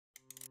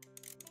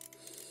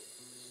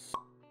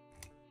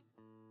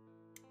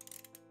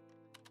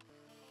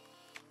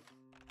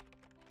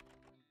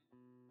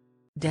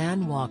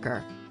Dan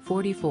Walker,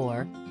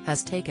 44,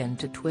 has taken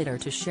to Twitter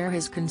to share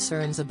his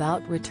concerns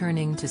about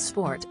returning to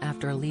sport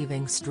after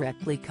leaving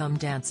Strictly Come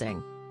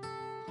Dancing.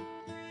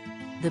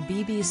 The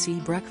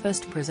BBC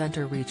Breakfast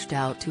presenter reached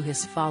out to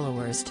his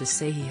followers to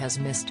say he has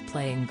missed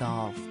playing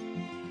golf.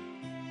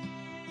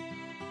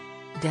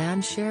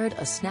 Dan shared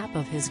a snap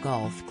of his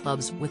golf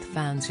clubs with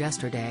fans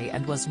yesterday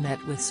and was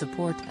met with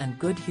support and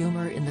good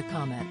humor in the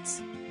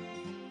comments.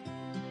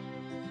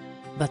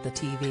 But the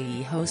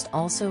TV host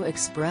also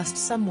expressed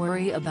some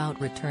worry about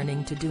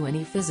returning to do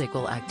any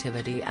physical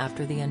activity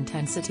after the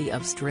intensity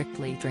of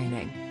Strictly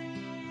training.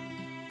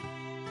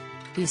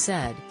 He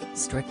said,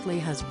 "Strictly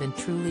has been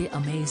truly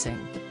amazing.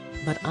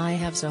 But I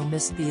have so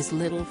missed these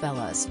little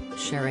fellas,"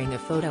 sharing a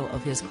photo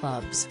of his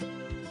clubs.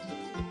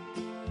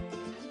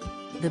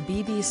 The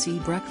BBC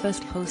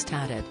Breakfast host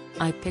added,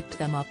 "I picked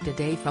them up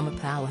today from a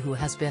pal who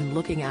has been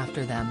looking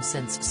after them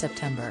since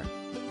September.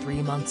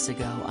 3 months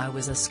ago I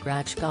was a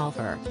scratch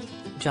golfer.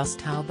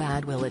 Just how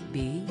bad will it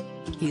be?"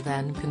 He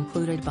then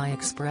concluded by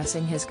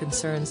expressing his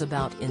concerns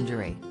about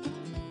injury.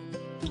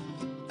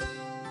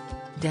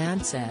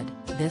 Dan said,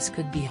 "This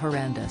could be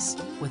horrendous,"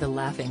 with a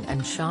laughing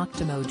and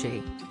shocked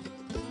emoji.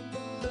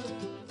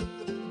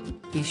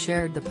 He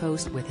shared the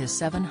post with his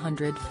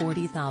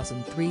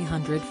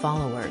 740,300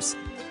 followers.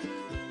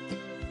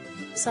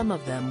 Some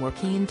of them were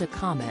keen to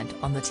comment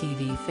on the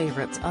TV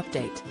favorites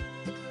update.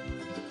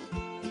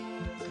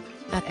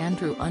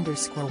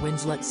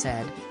 @Andrew_Winslet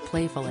said,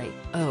 playfully,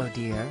 "Oh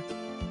dear.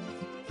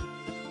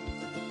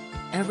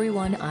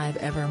 Everyone I've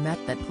ever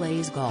met that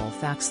plays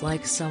golf acts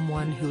like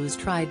someone who's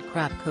tried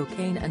crack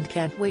cocaine and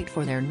can't wait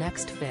for their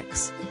next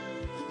fix."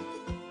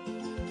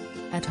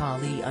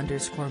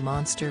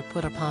 @Ali_monster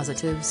put a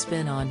positive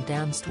spin on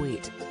Dan's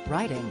tweet,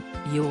 writing,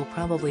 "You'll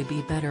probably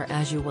be better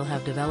as you will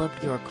have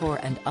developed your core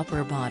and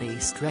upper body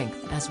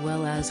strength as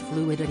well as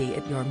fluidity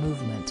at your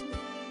movement."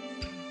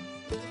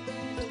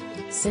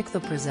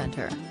 The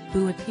presenter,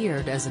 who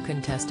appeared as a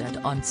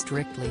contestant on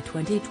Strictly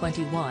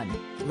 2021,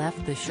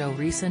 left the show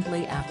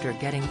recently after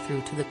getting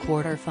through to the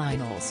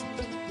quarter-finals.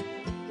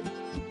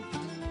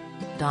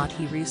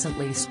 He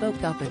recently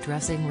spoke up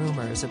addressing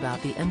rumors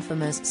about the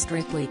infamous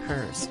Strictly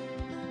curse.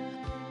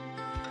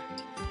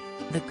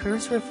 The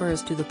curse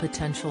refers to the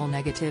potential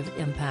negative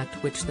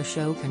impact which the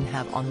show can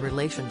have on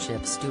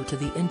relationships due to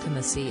the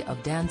intimacy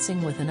of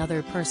dancing with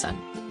another person.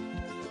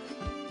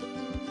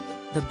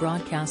 The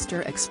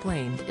broadcaster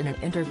explained in an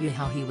interview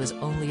how he was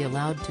only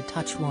allowed to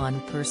touch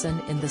one person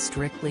in the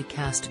Strictly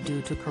cast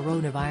due to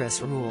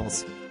coronavirus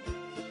rules.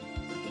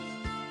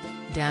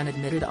 Dan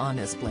admitted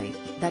honestly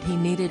that he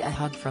needed a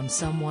hug from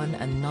someone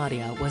and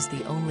Nadia was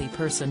the only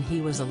person he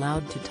was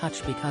allowed to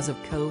touch because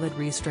of COVID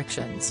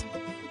restrictions.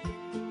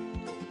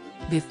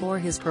 Before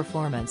his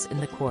performance in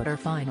the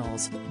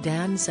quarter-finals,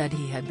 Dan said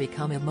he had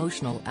become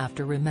emotional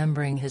after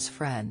remembering his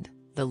friend,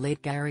 the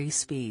late Gary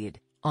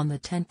Speed, on the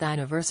 10th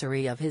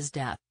anniversary of his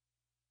death.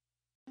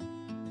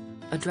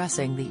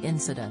 Addressing the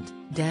incident,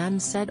 Dan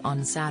said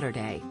on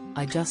Saturday,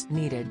 "I just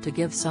needed to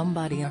give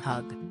somebody a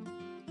hug.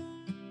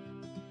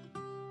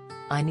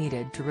 I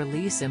needed to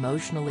release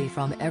emotionally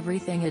from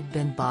everything I'd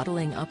been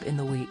bottling up in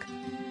the week."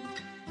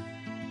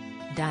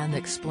 Dan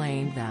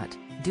explained that,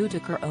 due to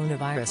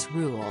coronavirus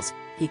rules,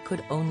 he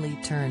could only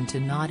turn to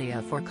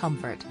Nadia for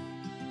comfort.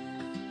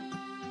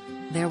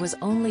 "There was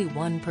only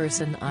one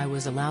person I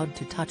was allowed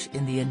to touch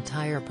in the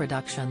entire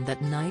production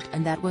that night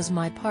and that was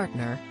my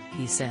partner,"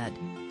 he said.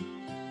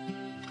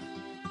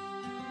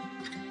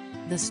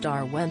 The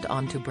star went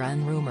on to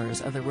brand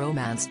rumors of a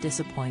romance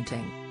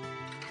disappointing.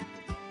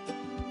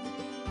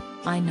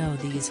 "I know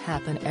these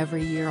happen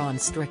every year on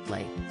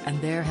Strictly, and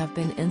there have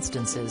been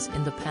instances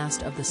in the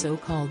past of the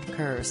so-called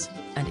curse,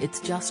 and it's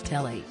just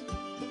telly.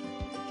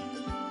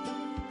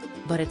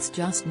 But it's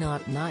just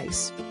not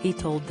nice," he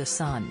told The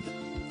Sun.